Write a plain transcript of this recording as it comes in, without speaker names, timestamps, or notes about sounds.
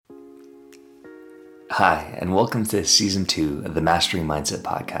Hi, and welcome to Season 2 of the Mastery Mindset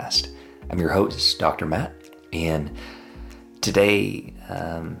Podcast. I'm your host, Dr. Matt, and today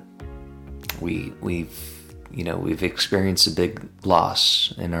we've experienced a big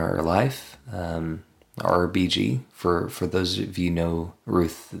loss in our life. RBG, for those of you know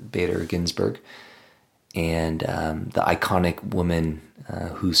Ruth Bader Ginsburg, and the iconic woman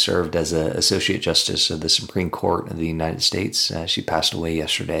who served as an Associate Justice of the Supreme Court of the United States. She passed away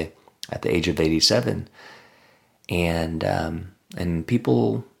yesterday at the age of 87. And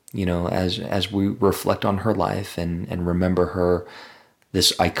people, as we reflect on her life and remember her,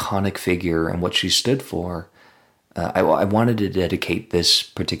 this iconic figure and what she stood for, I wanted to dedicate this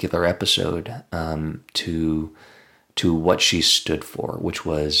particular episode to what she stood for, which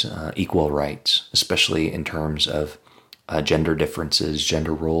was equal rights, especially in terms of gender differences,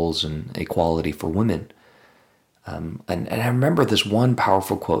 gender roles, and equality for women. And I remember this one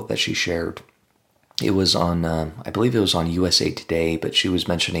powerful quote that she shared. It was on, I believe it was on USA Today, but she was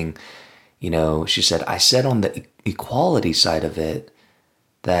mentioning, she said, "I said on the equality side of it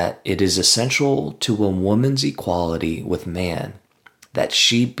that it is essential to a woman's equality with man that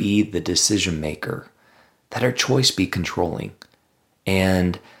she be the decision maker, that her choice be controlling."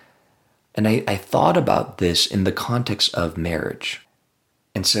 And I thought about this in the context of marriage.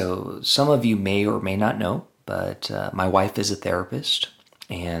 And so some of you may or may not know, but my wife is a therapist,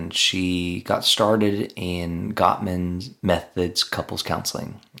 and she got started in Gottman methods couples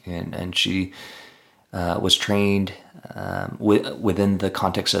counseling, and she was trained within the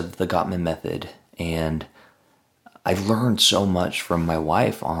context of the Gottman method. And I learned so much from my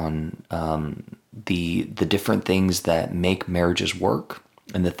wife on the different things that make marriages work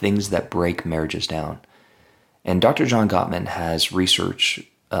and the things that break marriages down. And Dr. John Gottman has research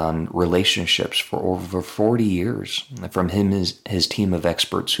on relationships for over 40 years from him, his team of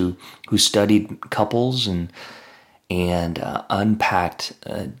experts who studied couples and unpacked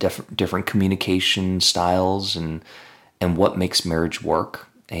different communication styles and what makes marriage work.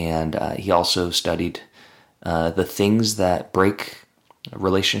 And he also studied the things that break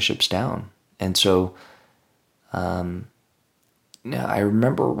relationships down. And so now I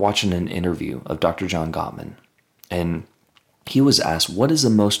remember watching an interview of Dr. John Gottman, and he was asked, what is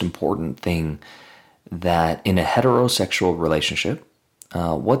the most important thing that in a heterosexual relationship,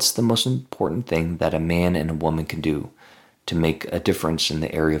 what's the most important thing that a man and a woman can do to make a difference in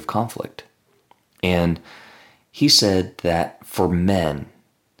the area of conflict? And he said that for men,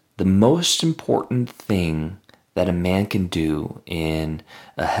 the most important thing that a man can do in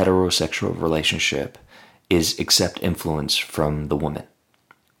a heterosexual relationship is accept influence from the woman.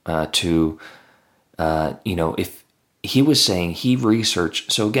 If he was saying he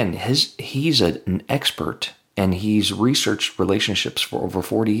researched, so again, he's an expert, and he's researched relationships for over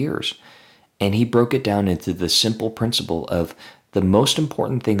 40 years. And he broke it down into the simple principle of the most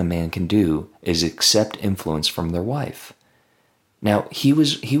important thing a man can do is accept influence from their wife. Now, he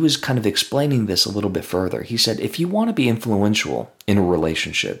was kind of explaining this a little bit further. He said, if you want to be influential in a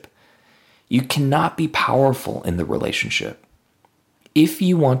relationship, you cannot be powerful in the relationship. If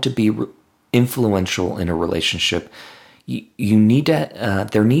you want to be influential in a relationship, you need to.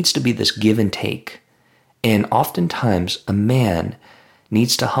 There needs to be this give and take, and oftentimes a man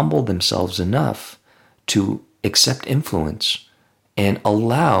needs to humble themselves enough to accept influence and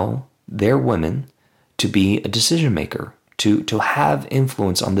allow their women to be a decision maker, to have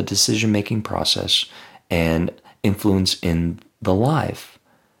influence on the decision making process and influence in the life.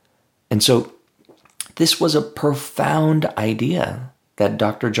 And so this was a profound idea that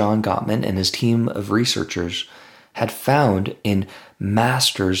Dr. John Gottman and his team of researchers had found in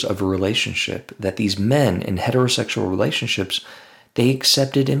masters of a relationship, that these men in heterosexual relationships, they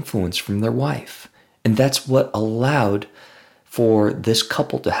accepted influence from their wife. And that's what allowed for this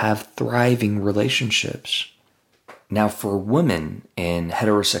couple to have thriving relationships. Now, for women in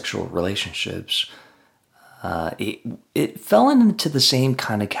heterosexual relationships, it fell into the same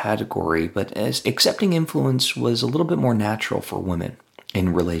kind of category, but as accepting influence was a little bit more natural for women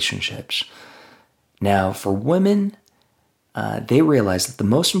in relationships. Now, for women, they realized that the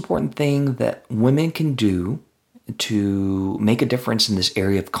most important thing that women can do to make a difference in this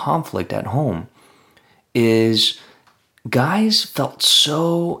area of conflict at home is guys felt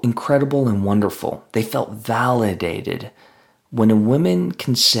so incredible and wonderful. They felt validated when a woman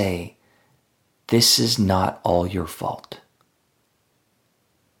can say, "This is not all your fault."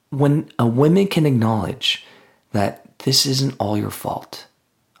 When a woman can acknowledge that this isn't all your fault,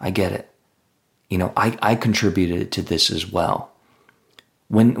 I get it. I contributed to this as well.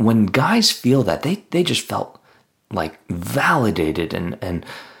 When guys feel that, they just felt like validated and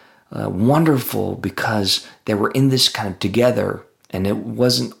wonderful because they were in this kind of together, and it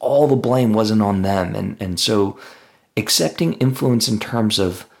wasn't, all the blame wasn't on them. And so accepting influence in terms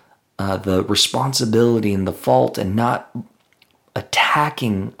of the responsibility and the fault, and not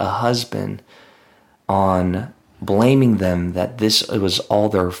attacking a husband on blaming them that this was all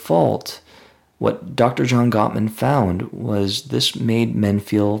their fault. What Dr. John Gottman found was this made men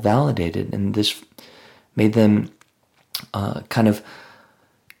feel validated, and this made them kind of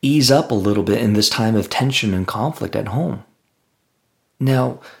ease up a little bit in this time of tension and conflict at home.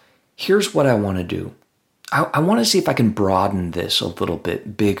 Now, here's what I want to do. I want to see if I can broaden this a little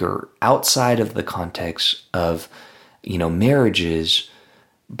bit bigger outside of the context of, marriages,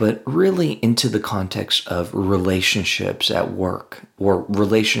 but really into the context of relationships at work, or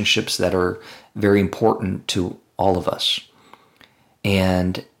relationships that are very important to all of us.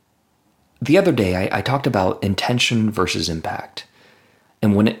 And the other day, I talked about intention versus impact.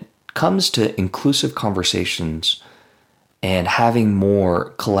 And when it comes to inclusive conversations and having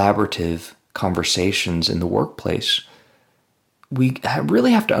more collaborative conversations in the workplace, we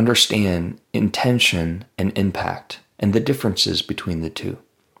really have to understand intention and impact and the differences between the two.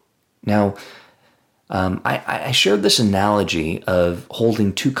 Now, I shared this analogy of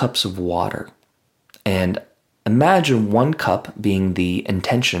holding 2 cups of water. And imagine one cup being the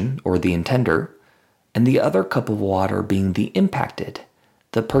intention or the intender, and the other cup of water being the impacted,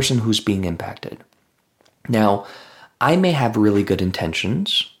 the person who's being impacted. Now, I may have really good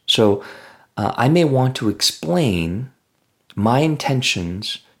intentions, so I may want to explain my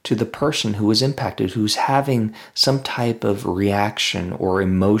intentions to the person who is impacted, who's having some type of reaction or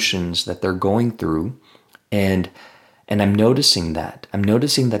emotions that they're going through, and I'm noticing that. I'm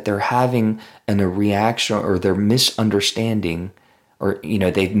noticing that they're having a reaction, or they're misunderstanding, or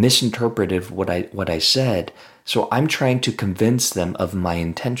they've misinterpreted what I said. So I'm trying to convince them of my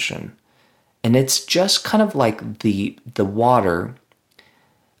intention, and it's just kind of like the water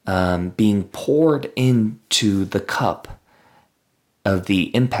being poured into the cup of the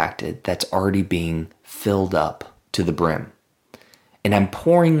impacted that's already being filled up to the brim. And I'm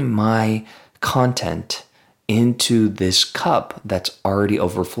pouring my content into this cup that's already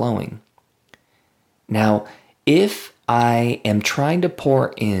overflowing. Now, if I am trying to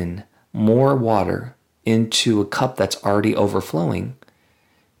pour in more water into a cup that's already overflowing,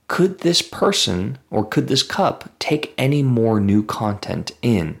 could this person or could this cup take any more new content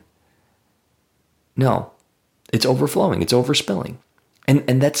in? No, it's overflowing, it's overspilling.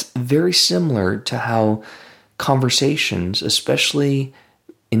 And that's very similar to how conversations, especially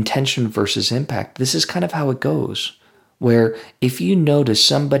intention versus impact, this is kind of how it goes. Where if you notice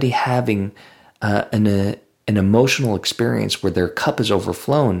somebody having an emotional experience where their cup is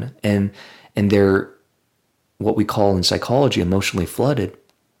overflown and they're what we call in psychology emotionally flooded,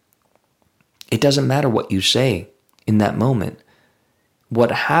 it doesn't matter what you say in that moment.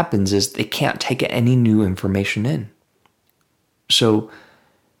 What happens is they can't take any new information in. So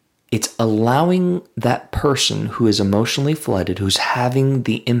it's allowing that person who is emotionally flooded, who's having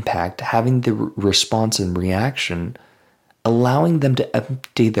the impact, having the response and reaction, allowing them to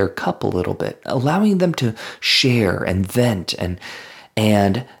empty their cup a little bit, allowing them to share and vent,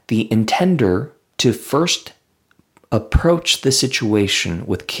 and the intender to first approach the situation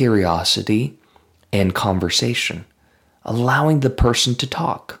with curiosity and conversation, allowing the person to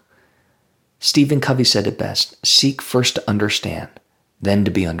talk. Stephen Covey said it best: seek first to understand, then to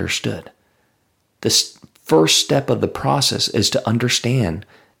be understood. The first step of the process is to understand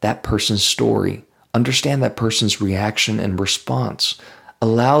that person's story, understand that person's reaction and response,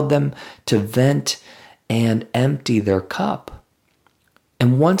 allow them to vent and empty their cup.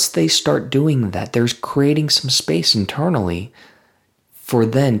 And once they start doing that, there's creating some space internally for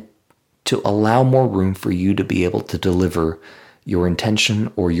then to allow more room for you to be able to deliver your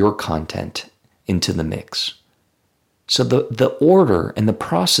intention or your content into the mix. So the order and the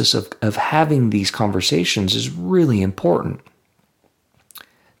process of having these conversations is really important.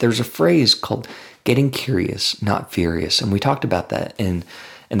 There's a phrase called getting curious, not furious. And we talked about that in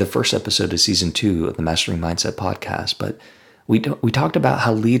the first episode of season 2 of the Mastering Mindset podcast. But we talked about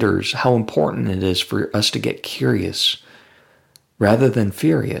how leaders, how important it is for us to get curious rather than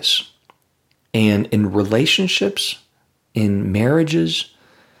furious. And in relationships, in marriages,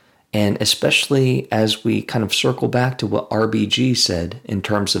 and especially as we kind of circle back to what RBG said in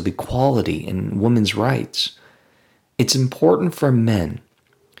terms of equality and women's rights, it's important for men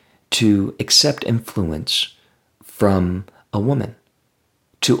to accept influence from a woman,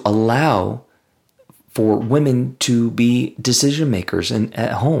 to allow for women to be decision makers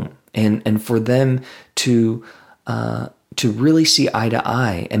at home, and for them to to really see eye to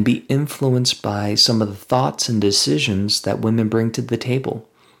eye and be influenced by some of the thoughts and decisions that women bring to the table.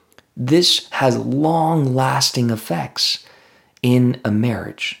 This has long-lasting effects in a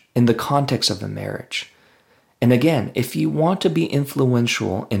marriage, in the context of a marriage. And again, if you want to be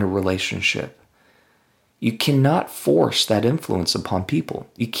influential in a relationship, you cannot force that influence upon people.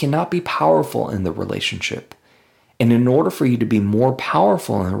 You cannot be powerful in the relationship. And in order for you to be more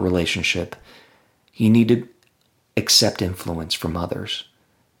powerful in a relationship, you need to accept influence from others.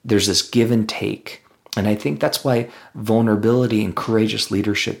 There's this give and take. And I think that's why vulnerability and courageous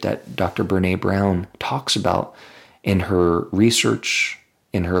leadership that Dr. Brené Brown talks about in her research,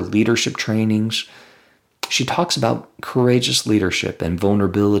 in her leadership trainings, she talks about courageous leadership and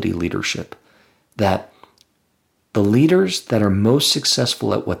vulnerability leadership, that the leaders that are most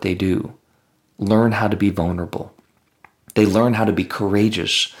successful at what they do learn how to be vulnerable. They learn how to be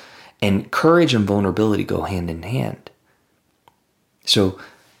courageous, and courage and vulnerability go hand in hand. So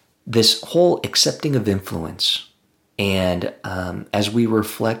this whole accepting of influence, and as we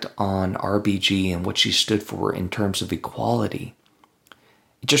reflect on RBG and what she stood for in terms of equality,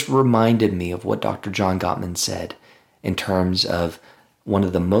 it just reminded me of what Dr. John Gottman said in terms of one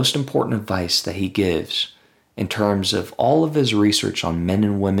of the most important advice that he gives in terms of all of his research on men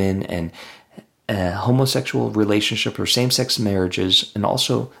and women and homosexual relationships or same-sex marriages and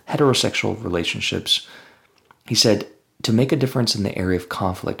also heterosexual relationships. He said, to make a difference in the area of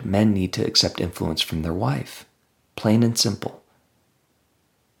conflict, men need to accept influence from their wife. Plain and simple.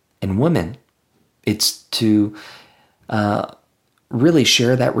 And women, it's to really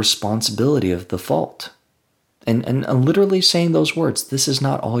share that responsibility of the fault. And literally saying those words, this is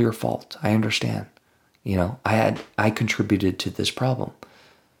not all your fault. I understand. I contributed to this problem.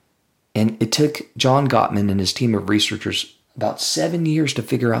 And it took John Gottman and his team of researchers about 7 years to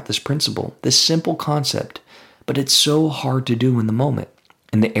figure out this principle, this simple concept. But it's so hard to do in the moment,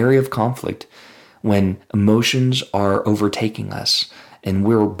 in the area of conflict, when emotions are overtaking us and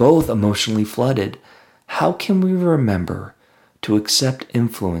we're both emotionally flooded. How can we remember to accept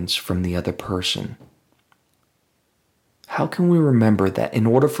influence from the other person? How can we remember that in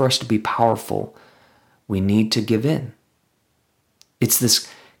order for us to be powerful, we need to give in? It's this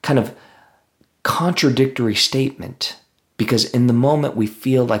kind of contradictory statement, because in the moment we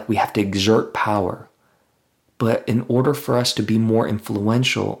feel like we have to exert power. But in order for us to be more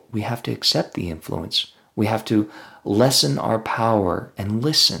influential, we have to accept the influence. We have to lessen our power and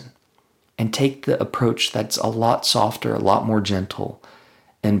listen and take the approach that's a lot softer, a lot more gentle.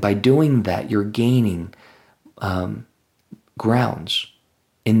 And by doing that, you're gaining grounds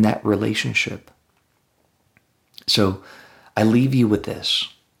in that relationship. So I leave you with this.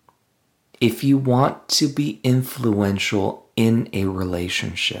 If you want to be influential in a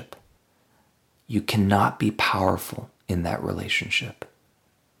relationship, you cannot be powerful in that relationship.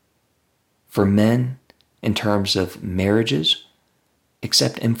 For men, in terms of marriages,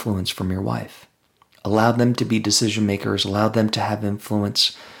 accept influence from your wife. Allow them to be decision makers. Allow them to have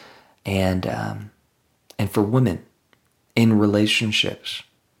influence. And for women, in relationships,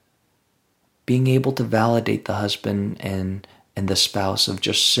 being able to validate the husband and the spouse of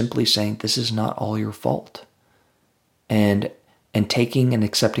just simply saying, this is not all your fault. And taking and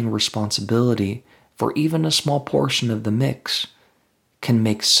accepting responsibility for even a small portion of the mix can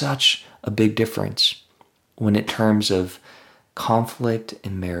make such a big difference when in terms of conflict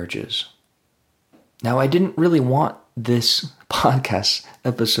in marriages. Now, I didn't really want this podcast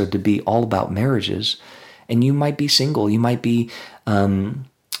episode to be all about marriages, and you might be single, you might be, in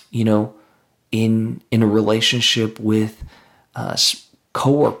a relationship with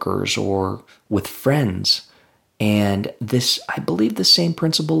coworkers or with friends. And this, I believe the same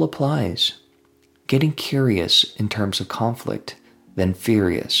principle applies. Getting curious in terms of conflict, then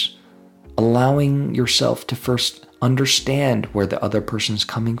furious. Allowing yourself to first understand where the other person's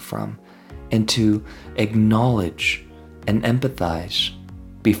coming from and to acknowledge and empathize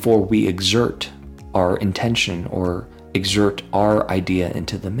before we exert our intention or exert our idea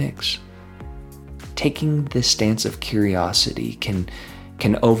into the mix. Taking this stance of curiosity can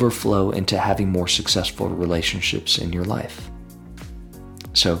overflow into having more successful relationships in your life.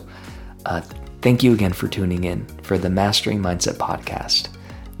 So, thank you again for tuning in for the Mastering Mindset podcast.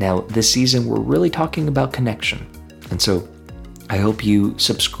 Now, this season, we're really talking about connection. And so I hope you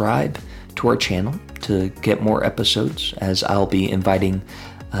subscribe to our channel to get more episodes, as I'll be inviting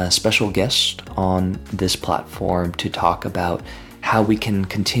special guests on this platform to talk about how we can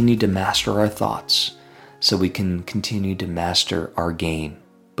continue to master our thoughts so we can continue to master our game,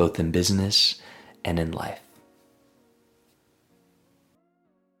 both in business and in life.